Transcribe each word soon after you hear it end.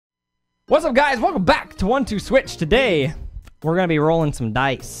What's up, guys? Welcome back to 1-2 Switch. Today, we're gonna be rolling some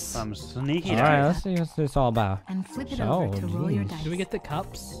dice. Some sneaky dice. All right, let's see what it's all about. And flip it over to roll your dice. Do we get the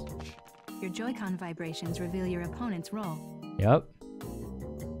cups? Your Joy-Con vibrations reveal your opponent's roll. Yep.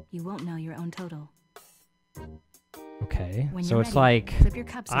 You won't know your own total. Okay. When So you're it's ready, like flip your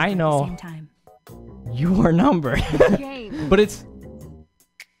cups over I know at the same time. your number. But it's.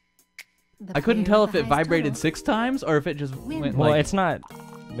 The I couldn't player tell with if the it highest vibrated total 6 times or if it just went Well, like. it's not.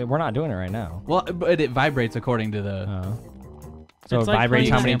 We're not doing it right now. Well, but it vibrates according to the. So It's it like vibrates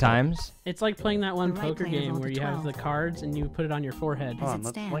playing how many example. times? It's like playing that one The right poker player game rolled where a you have 12. the cards and you put it on your forehead. As on, it let's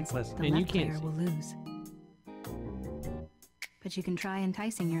stands, like listen. the And you left can't player see. will lose. But you can try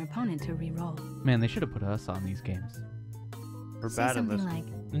enticing your opponent to re-roll. Man, they should have put us on these games. We're Say bad at something this. like,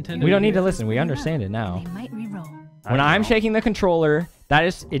 Nintendo. We don't need to Universe. listen. We understand it now. and they might re-roll. When I'm shaking the controller,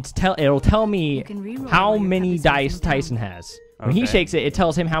 it'll tell me You can re-roll how while your many cup is dice facing down. Tyson has. When he Okay. shakes it, it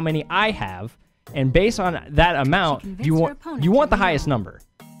tells him how many I have, and based on that amount, convince you your want opponent you to want the re-roll. highest number.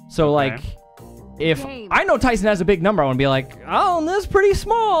 So Okay. like, if Game. I know Tyson has a big number, I want to be like, oh, that's pretty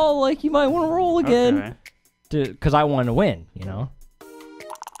small. Like you might want to roll again, Okay. because I want to win. You know.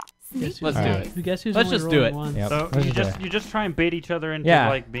 Guess Let's who's- do Alright. it. Who guess who's Let's only just do rolling it. once? Yep. So Let's you do just it. you just try and bait each other into Yeah.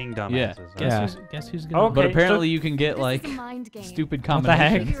 like being dumbasses. Guess, Yeah. guess who's gonna Okay. But so- apparently you can get This like is a mind game. stupid What the heck?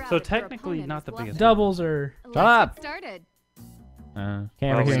 combinations. Figure out So if your technically opponent not is the bluffing. biggest. doubles or Let's up. get started. Can't Oh,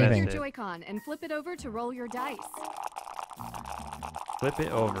 ever hear wait, Take anything. your it. Joy-Con and flip it over to roll your dice. Flip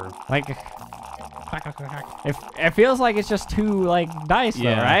it over. Like, it feels like it's just two like dice, though,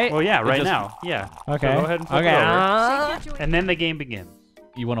 Yeah. right? Well, yeah, It right just- now. Yeah. Okay. So go ahead and flip Okay. it over. Shake your Joy- And then the game begins.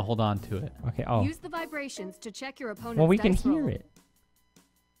 You want to hold on to it. Okay. Oh. Use the vibrations to check your opponent's Well, we can dice hear roll. it.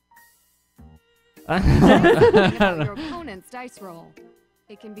 Think about your opponent's dice roll.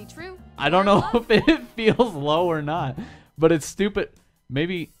 It can be true. I don't or know bluff. if it feels low or not, but it's stupid.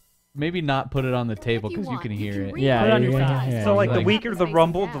 Maybe not put it on the table you because you want, can you hear can it. read Yeah. Put it on your yeah, thighs. yeah, So like the Like- weaker the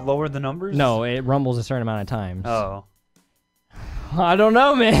rumble, the lower the numbers. No, it rumbles a certain amount of times. Oh. I don't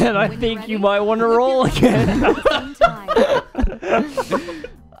know, man. I When think you're you ready, might want to flip your roll cups again. at the same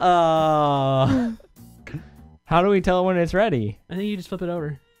time. How do we tell when it's ready? I think you just flip it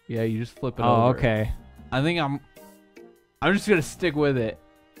over. Yeah, you just flip it Oh, over. okay. I think I'm just gonna stick with it.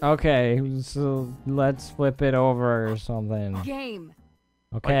 Okay, so let's flip it over or something. Game.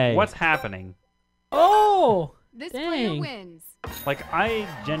 Okay. Like, what's happening? Oh! This Dang. player wins. Like I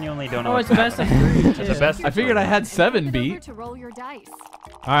genuinely don't know. Oh, what's it's best of happening. 3. It's the too. best. I figured I had And 7 flip it over beat. to roll your dice.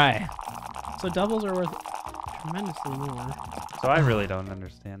 All right. So doubles are worth tremendously more. So I really don't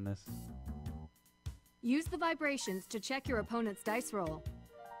understand this. Use the vibrations to check your opponent's dice roll.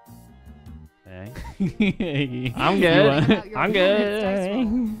 Okay. I'm Think good. about your I'm opponent's dice good.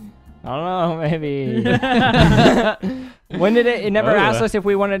 roll. I don't know, maybe. When did it? It never asked us if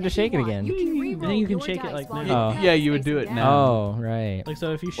we wanted to If you shake it want, again. You can re-roll I think you can your shake it dice like while now. your Oh. cup Yeah, is you would do facing it down. now. Oh, right, Like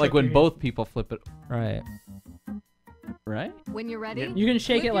so, if you shake Like when your- both people flip it, right. right? When you're ready, You can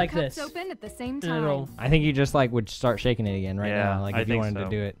shake flip it your like cups this. open at the same And time. it'll- I think you just like would start shaking it again right Yeah, now, like I if you think wanted to so.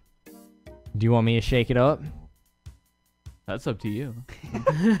 do it. Do you want me to shake it up? That's up to you.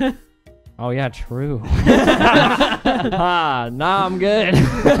 Oh yeah, true. Nah, I'm good.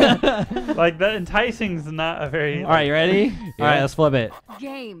 Like that enticing's not a very. All right, you ready? All right, let's flip it.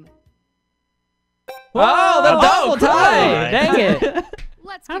 Game. Oh, the double tie! Alright. Dang it!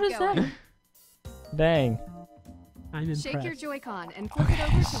 Let's How keep does going. that? Dang. I'm Shake your impressed. Joy-Con and flip it over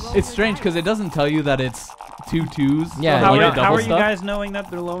to roll It's your strange because it dice. doesn't tell you that it's 2 2s. Yeah, How, you are, know, how double are you stuff. guys knowing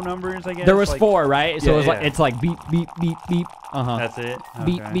that they're low numbers? I guess There was like, 4, right? So Yeah, it was like yeah. it's like beep, beep, beep, beep, That's That's it.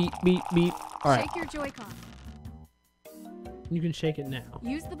 beep, Okay. beep, beep, beep. All right. Shake your Joy-Con. You can shake it now.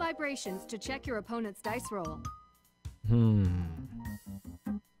 Use the vibrations to check your opponent's dice roll.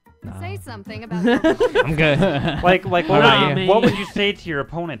 Say something about your opponent's I'm good. Like What what, about would you? you, what would you say to your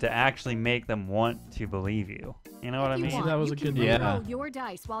opponent to actually make them want to believe you? You know what I If you mean? want, That was you a can good one. re-roll Yeah. your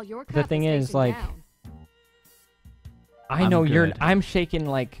dice while your The cup thing is, facing like, down. I I'm know good. I'm shaking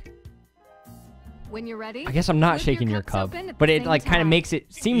like. When you're ready, I guess I'm not flip your shaking your cups cup, open at but the it same like kind of time. makes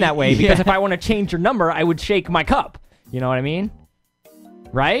it seem that way because Yeah. if I want to change your number, I would shake my cup. You know what I mean?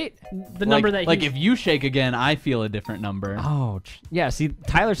 Right? The number that like he if you shake again, I feel a different number. Oh, yeah. See,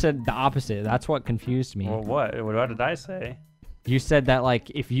 Tyler said the opposite. That's what confused me. Well, what did I say? You said that like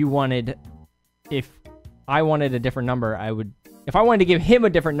if I wanted a different number, if I wanted to give him a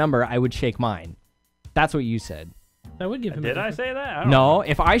different number, I would shake mine. That's what you said. that would give him. Did a I different- say that? I don't No, know.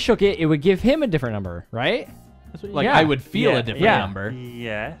 if I shook it, it would give him a different number, right? That's what you Like Yeah. I would feel Yeah. a different Yeah. number.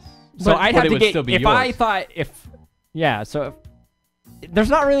 Yes. So But- I'd but have it to would get still be if I yours. thought if yeah. So there's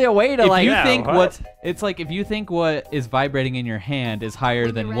not really a way to If like. you Yeah, think what? it's like if you think what is vibrating in your hand is higher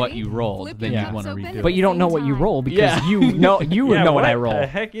When than you're what ready, you rolled, flip then your you'd cups want to open redo at it. But you don't know what you Same roll because Yeah. you know you Yeah, know what I the roll.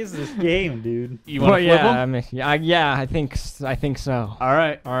 heck is this game, dude? You want Well, to flip yeah, them? I mean, yeah, I think so. All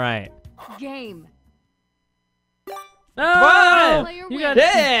right. All right. Game. Oh, Player you wins. got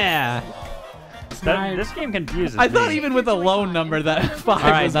Yeah. This game confuses I thought me. even with a low number that 5 All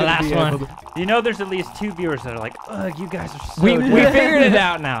right, was the gonna last be one. able to- You know, there's at least 2 viewers that are like, ugh, you guys are so We dumb." figured it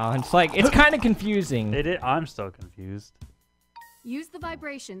out now. It's like it's kind of confusing. I'm still confused. Use the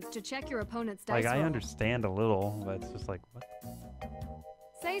vibrations to check your opponent's dice Like, I roll. understand a little, but it's just like, what?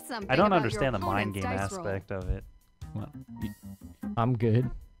 Say something. I don't about understand the your mind game opponent's dice roll. aspect of it. Well, I'm good.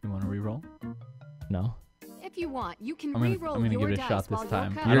 you want to re-roll? No. If you want, you can I'm gonna- re-roll I'm gonna your give it a dice shot this while your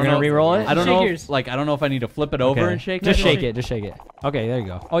time. cup I You're don't gonna know- re-roll it? I don't know. Shakers. Like I don't know if I need to flip it over Okay. and shake Just it. shake it. Just shake it. Okay, there you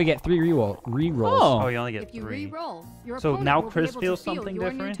go. Oh, you get 3 re-rolls. Oh, you only get If you 3. re-roll, your So opponent now will be Chris able to feels feel something your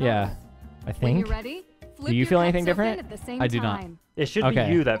new different? total. Yeah, I When think. you're ready, flip you your feel cups anything open different? At the same I do not. time. It should Okay.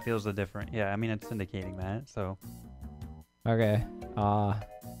 be you that feels the different. Yeah, I mean, it's indicating that, so. Okay.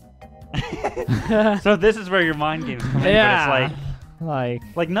 So this is where your mind games come in, Yeah. but it's Like.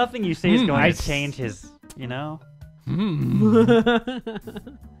 like nothing you say is going I to change his, you know?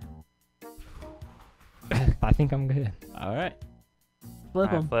 I think I'm good. All right. flip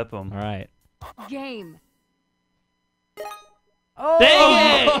Alright, them. flip them. All right. Game. Oh.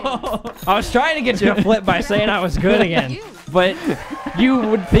 Dang it! I was trying to get you to flip by saying I was good again, but you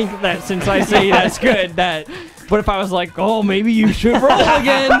would think that since I say that's good, that. But if I was like, oh, maybe you should roll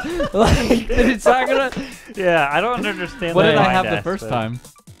again, like it's not gonna. Yeah, I don't understand What the did I mind have the first aspect. time?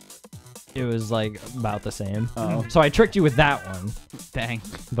 It was like about the same. Oh. So I tricked you with that one, Dang.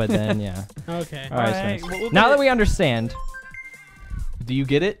 but then yeah. Okay. All right. Alright, Spence. Now that we understand, Do you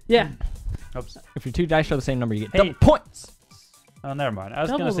get it? Yeah. Oops. if your 2 dice show the same number, you get Hey. double points. Oh, never mind. I was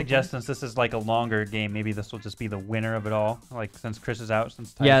Double going to the suggest since this is like a longer game, maybe this will just be the winner of it all. Like since Chris is out,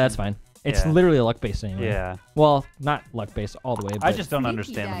 since Tyson. Yeah, that's fine. It's Yeah. literally luck based anyway. Yeah. Well, not luck based all the way. But I just don't Sneaky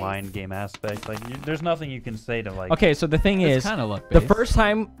understand the dice. mind game aspect. Like, there's nothing you can say to like. Okay, so the thing It's is, kind of luck the based. first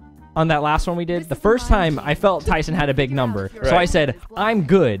time on that last one we did, This the is first mind time I game. felt Tyson had a big number, Figure out so your I said opponent's I'm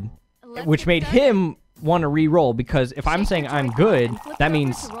good, Let's which get made started. him want to re-roll because if I'm Shake saying your I'm Joy-Con good, and flip that it over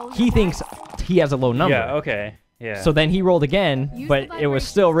means to roll your he thinks dice. he has a low number. Yeah. Okay. Yeah. So then he rolled again, Use but the it was vibrations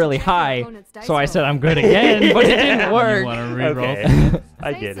still to really check your high. opponent's dice So I said roll. I'm good again, but it didn't You work. want to re-roll? Okay.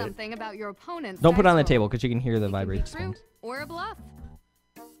 I Say get it. something about your opponent's Don't put it dice on the roll. table because you can hear the It can be vibrations. true or a bluff.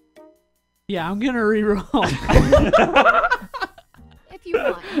 Yeah, I'm gonna re-roll. If you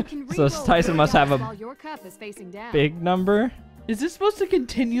want, you can So re-roll Tyson your must have dice a while your cup is facing down. Big number. Is this supposed to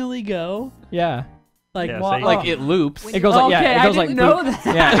continually go? Yeah. Like Yeah, what? so Like it loops. When It goes like okay, yeah. It goes I like didn't know boop.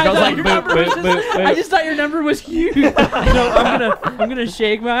 that. Yeah, it I goes thought like your boop, number boop, was boop, just- boop. I just thought your number was huge. So I'm gonna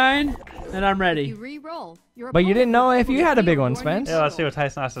shake mine, and I'm You ready. re-roll. Your But you opponent didn't know will if be you able had to a big feel one, your new Spence. Yeah. Let's see total. what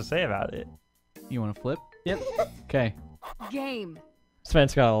Tyson has to say about it. You want to flip? Yep. Okay. Game.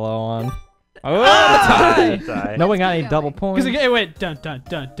 Spence got a low on. Oh, Tie. tie. No one got any Keep double going. points. Because it went dun dun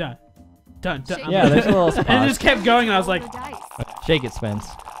dun dun dun dun. Shake Yeah, there's a little and it spot. just kept going, and I was Roll like, the dice. Shake it, Spence.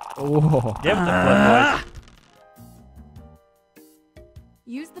 Oh. Yep. The flip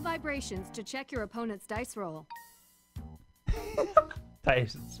Use the vibrations to check your opponent's dice roll. voice.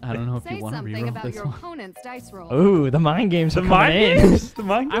 Tyson's. I don't know if Say you want to something re-roll about this your one. opponent's dice roll. Ooh, the mind games The are coming mind in. games. The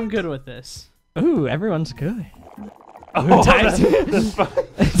mind I'm good with this. Ooh, everyone's good. Oh, Tyson. that's fun.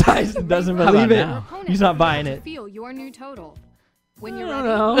 Tyson doesn't How about believe it. now? Your opponent He's not will be buying able to it. Feel your new total. When I you're don't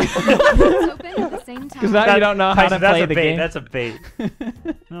ready, know. it's open at the same Because time. now you don't know how to Tyson, that's play a the bait. game. That's a bait. You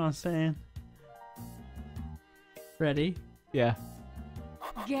know what I'm saying? Ready? Yeah.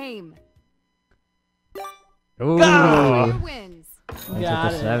 Game. Ooh. Player wins. That's Got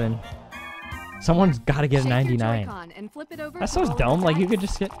at the it. 7. Someone's got to get a Shake your 99. Joy-Con and flip it over That's to so roll dumb. the Like, you dice. could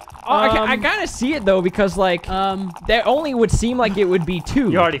just get... Oh, I kind of see it, though, because, like, that only would seem like it would be 2.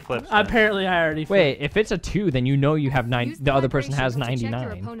 You already flipped. Spence. Apparently, I already. Wait, if it's a 2, then you know you have Use the other person has vibrations to check your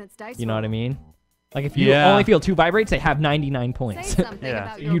 99. opponent's dice You know what I roll. mean? Like, if you Yeah. only feel 2 vibrates, they have 99 Say points. something Yeah.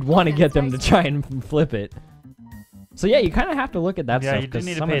 about your You'd want to get opponent's them to dice try roll. and flip it. So, yeah, you kind of have to look at that Yeah, stuff. you do 'cause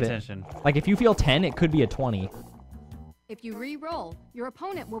need to some pay of it- attention. Like, if you feel 10, it could be a 20. If you re-roll, your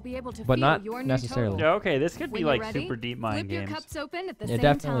opponent will be able to But feel not your new necessarily. total. Yeah, okay, this could When be you're like ready, super deep mind flip your games. cups open at the It same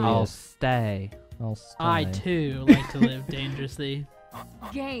definitely time. is. stay. I'll stay. I too like to live dangerously.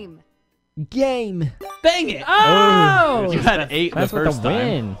 Game. Game. Dang it! Oh! You had 8 the That's with first the time.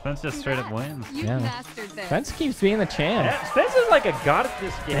 win. Spence just straight up Congrats. wins. You Yeah. mastered this. Spence keeps being the champ. Yeah, Spence is like a god at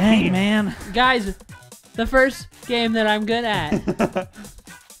this game. Dang, man. Guys, the first game that I'm good at.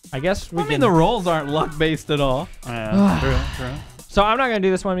 I guess we I mean, can... the rolls aren't luck based at all. Yeah, true, true. So I'm not gonna do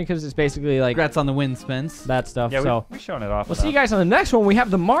this one because it's basically like Congrats on the win, Spence. that stuff. Yeah, so we're showing it off. we'll see you guys on the next one. We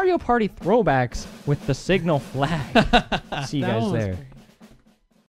have the Mario Party throwbacks with the signal flag. See you That guys one was there. great.